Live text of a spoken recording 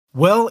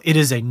Well, it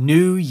is a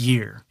new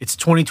year. It's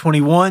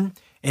 2021,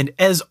 and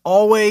as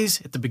always,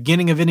 at the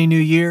beginning of any new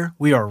year,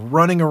 we are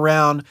running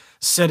around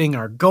setting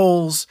our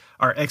goals,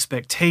 our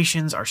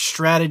expectations, our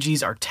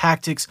strategies, our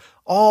tactics,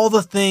 all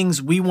the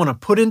things we want to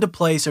put into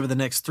place over the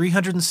next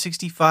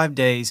 365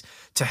 days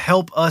to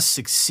help us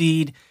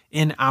succeed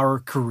in our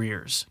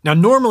careers. Now,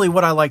 normally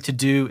what I like to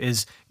do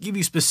is give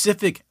you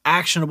specific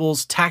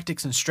actionables,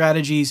 tactics, and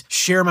strategies,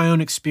 share my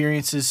own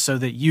experiences so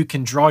that you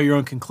can draw your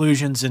own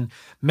conclusions and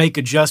make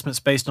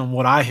adjustments based on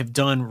what I have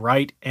done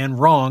right and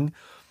wrong.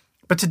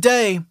 But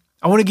today,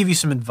 I want to give you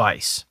some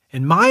advice.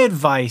 And my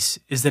advice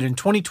is that in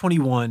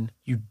 2021,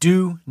 you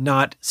do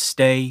not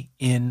stay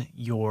in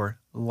your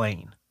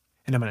lane.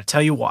 And I'm going to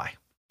tell you why.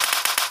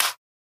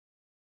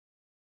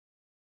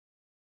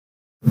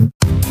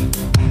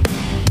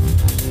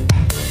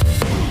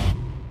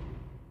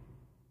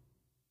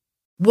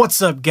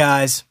 What's up,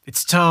 guys?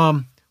 It's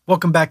Tom.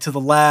 Welcome back to the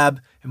lab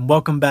and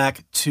welcome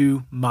back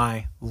to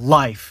my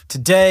life.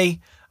 Today,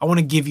 I want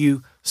to give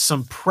you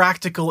some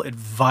practical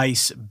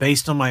advice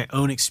based on my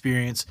own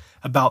experience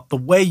about the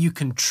way you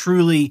can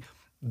truly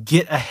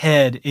get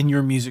ahead in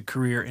your music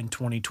career in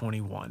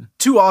 2021.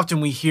 Too often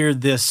we hear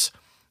this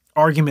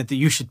argument that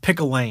you should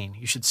pick a lane,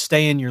 you should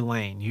stay in your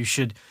lane, you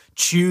should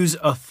choose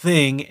a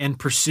thing and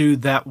pursue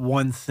that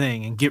one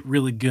thing and get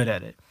really good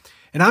at it.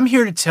 And I'm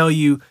here to tell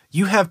you,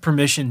 you have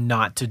permission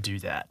not to do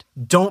that.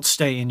 Don't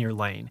stay in your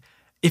lane.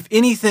 If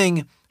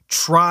anything,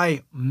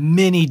 try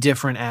many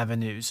different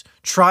avenues,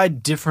 try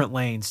different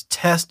lanes,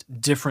 test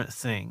different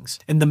things.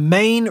 And the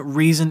main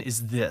reason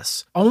is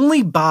this: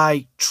 only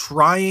by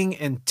trying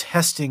and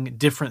testing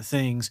different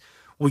things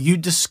will you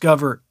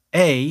discover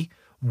A,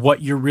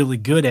 what you're really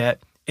good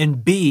at,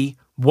 and B,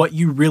 what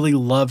you really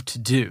love to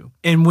do.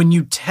 And when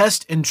you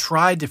test and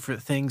try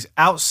different things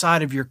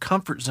outside of your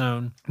comfort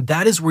zone,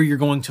 that is where you're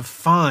going to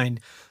find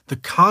the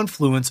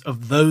confluence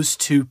of those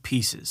two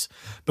pieces.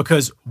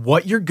 Because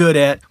what you're good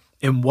at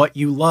and what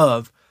you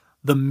love,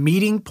 the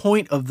meeting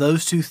point of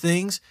those two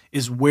things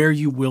is where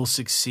you will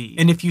succeed.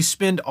 And if you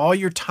spend all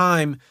your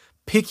time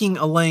picking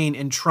a lane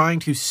and trying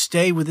to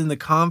stay within the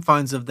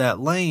confines of that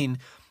lane,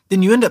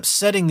 then you end up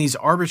setting these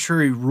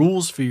arbitrary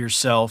rules for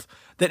yourself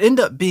that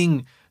end up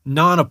being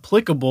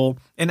non-applicable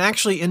and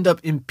actually end up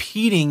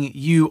impeding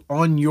you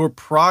on your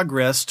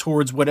progress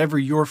towards whatever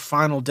your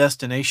final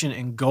destination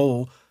and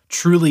goal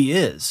truly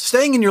is.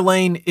 Staying in your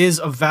lane is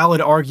a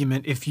valid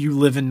argument if you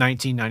live in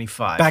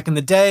 1995. Back in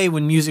the day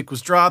when music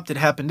was dropped, it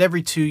happened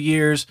every 2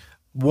 years,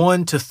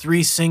 1 to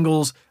 3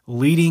 singles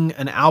leading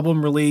an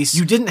album release.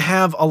 You didn't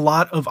have a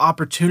lot of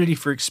opportunity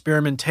for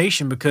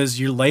experimentation because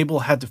your label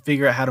had to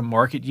figure out how to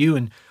market you,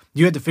 and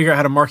you had to figure out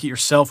how to market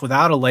yourself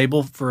without a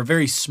label for a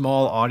very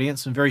small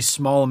audience and very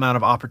small amount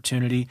of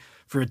opportunity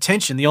for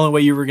attention. The only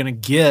way you were going to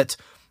get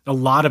a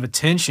lot of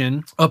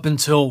attention up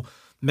until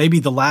maybe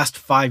the last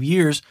 5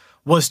 years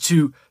was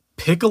to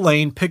pick a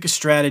lane, pick a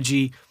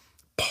strategy,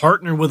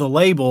 partner with a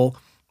label,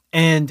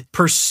 and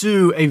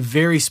pursue a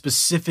very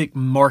specific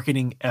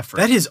marketing effort.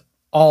 That has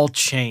all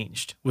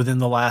changed within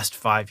the last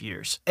 5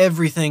 years.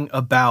 Everything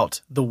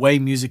about the way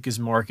music is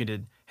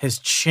marketed has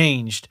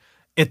changed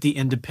at the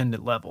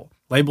independent level.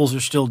 Labels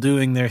are still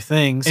doing their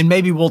things, and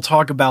maybe we'll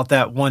talk about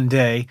that one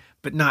day,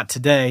 but not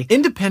today.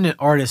 Independent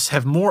artists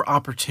have more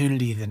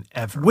opportunity than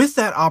ever. With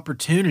that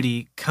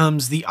opportunity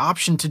comes the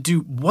option to do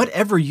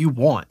whatever you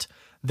want.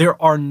 There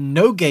are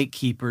no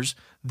gatekeepers.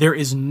 There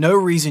is no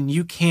reason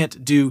you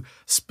can't do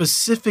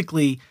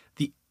specifically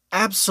the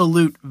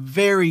absolute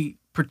very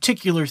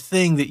particular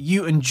thing that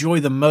you enjoy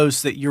the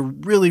most, that you're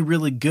really,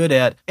 really good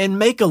at, and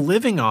make a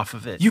living off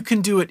of it. You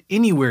can do it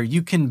anywhere.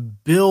 You can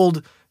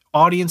build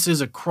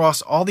audiences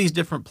across all these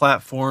different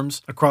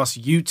platforms, across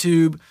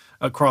YouTube,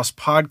 across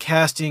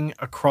podcasting,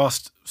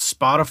 across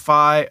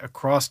Spotify,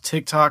 across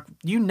TikTok,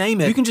 you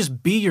name it. You can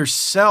just be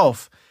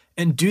yourself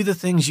and do the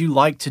things you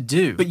like to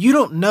do. But you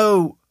don't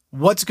know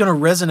what's going to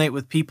resonate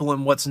with people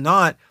and what's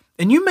not.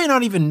 And you may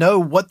not even know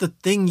what the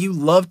thing you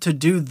love to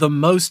do the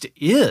most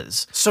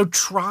is. So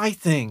try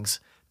things,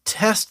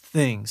 test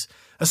things,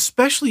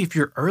 especially if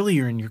you're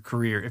earlier in your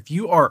career. If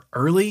you are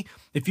early,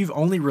 if you've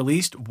only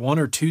released 1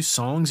 or 2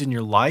 songs in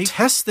your life,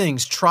 test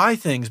things, try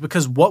things,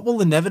 because what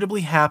will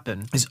inevitably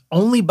happen is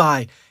only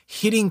by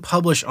hitting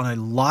publish on a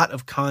lot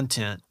of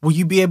content will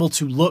you be able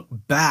to look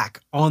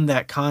back on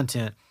that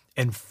content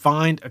and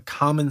find a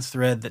common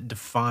thread that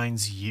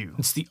defines you.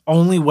 It's the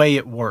only way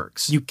it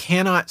works. You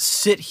cannot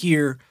sit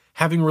here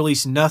having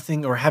released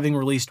nothing or having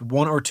released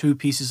 1 or 2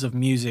 pieces of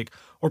music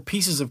or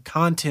pieces of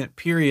content,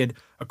 period,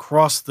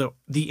 across the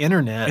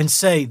internet and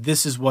say,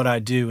 this is what I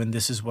do and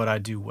this is what I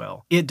do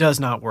well. It does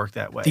not work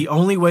that way. The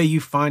only way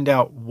you find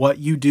out what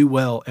you do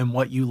well and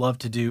what you love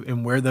to do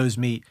and where those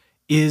meet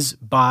is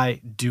by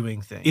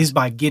doing things, is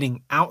by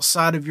getting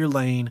outside of your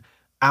lane,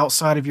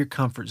 outside of your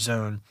comfort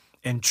zone,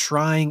 and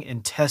trying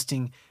and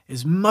testing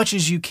as much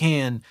as you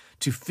can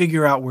to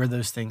figure out where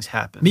those things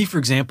happen. Me, for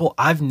example,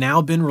 I've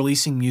now been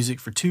releasing music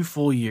for 2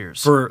 full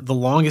years. For the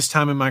longest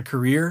time in my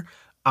career,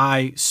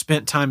 I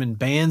spent time in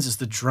bands as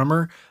the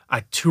drummer.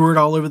 I toured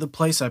all over the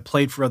place. I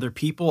played for other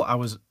people. I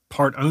was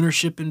part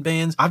ownership in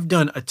bands. I've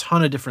done a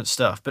ton of different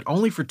stuff, but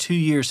only for 2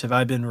 years have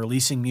I been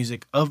releasing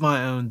music of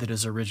my own that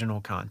is original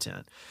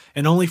content.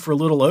 And only for a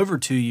little over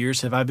 2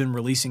 years have I been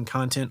releasing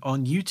content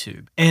on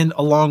YouTube. And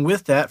along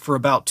with that, for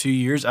about 2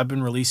 years, I've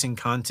been releasing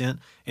content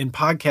in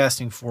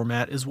podcasting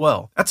format as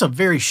well. That's a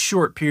very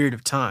short period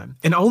of time.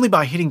 And only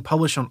by hitting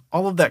publish on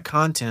all of that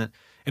content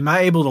am I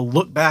able to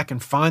look back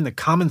and find the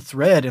common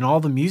thread in all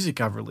the music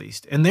I've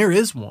released. And there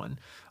is one.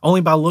 Only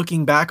by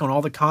looking back on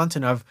all the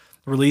content I've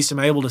released am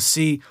I able to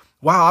see,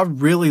 wow, I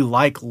really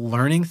like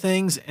learning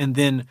things and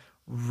then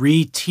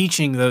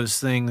reteaching those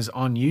things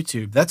on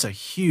YouTube. That's a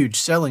huge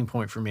selling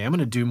point for me. I'm going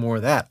to do more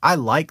of that. I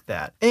like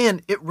that.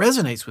 And it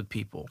resonates with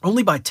people.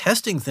 Only by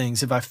testing things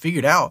have I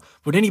figured out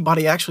what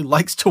anybody actually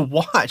likes to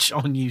watch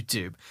on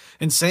YouTube.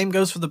 And same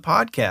goes for the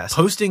podcast.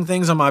 Posting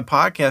things on my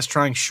podcast,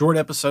 trying short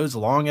episodes,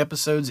 long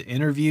episodes,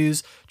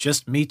 interviews,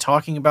 just me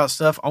talking about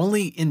stuff.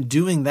 Only in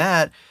doing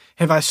that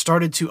have I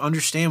started to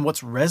understand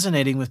what's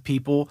resonating with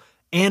people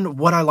and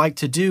what I like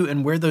to do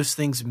and where those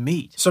things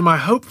meet. So my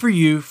hope for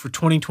you for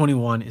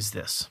 2021 is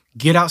this.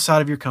 Get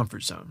outside of your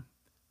comfort zone.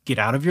 Get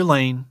out of your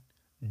lane.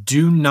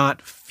 Do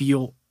not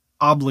feel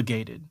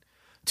obligated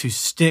to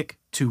stick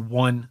to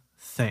one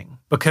thing,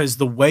 because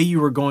the way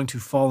you are going to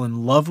fall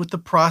in love with the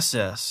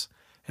process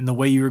and the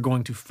way you are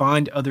going to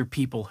find other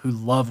people who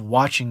love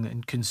watching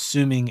and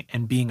consuming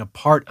and being a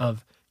part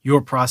of your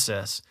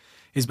process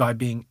is by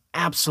being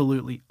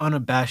absolutely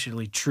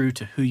unabashedly true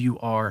to who you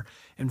are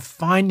and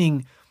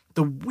finding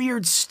the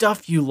weird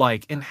stuff you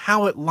like and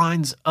how it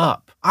lines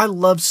up. I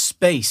love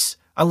space.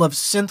 I love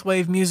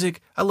synthwave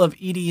music. I love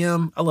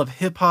EDM. I love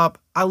hip hop.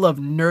 I love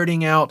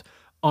nerding out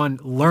on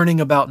learning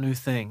about new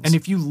things. And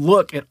if you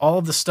look at all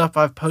of the stuff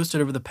I've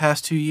posted over the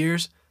past 2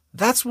 years,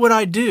 that's what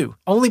I do.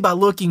 Only by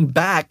looking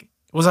back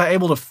was I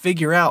able to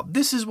figure out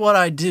this is what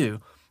I do.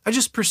 I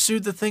just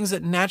pursued the things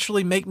that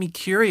naturally make me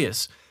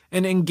curious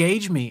and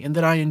engage me and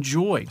that I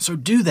enjoy. So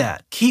do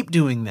that. Keep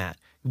doing that.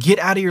 Get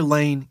out of your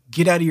lane,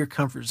 get out of your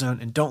comfort zone,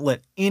 and don't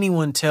let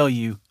anyone tell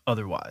you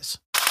otherwise.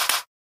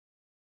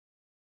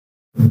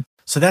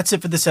 So that's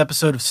it for this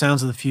episode of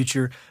Sounds of the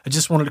Future. I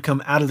just wanted to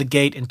come out of the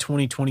gate in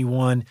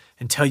 2021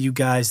 and tell you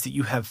guys that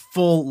you have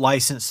full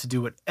license to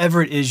do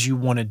whatever it is you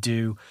want to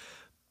do.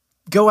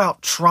 Go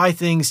out, try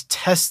things,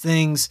 test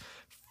things,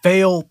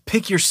 fail,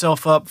 pick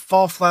yourself up,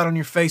 fall flat on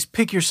your face,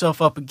 pick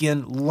yourself up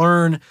again,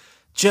 learn.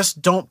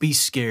 Just don't be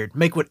scared.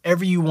 Make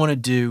whatever you want to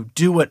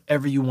do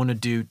whatever you want to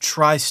do,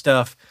 try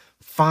stuff,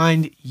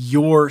 find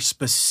your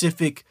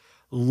specific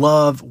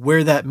love,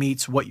 where that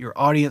meets what your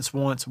audience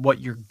wants, what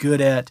you're good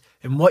at,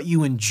 and what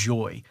you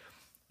enjoy.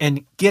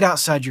 And get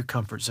outside your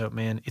comfort zone,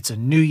 man. It's a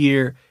new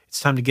year. It's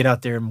time to get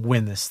out there and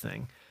win this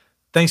thing.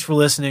 Thanks for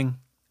listening.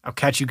 I'll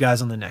catch you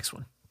guys on the next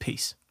one.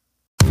 Peace.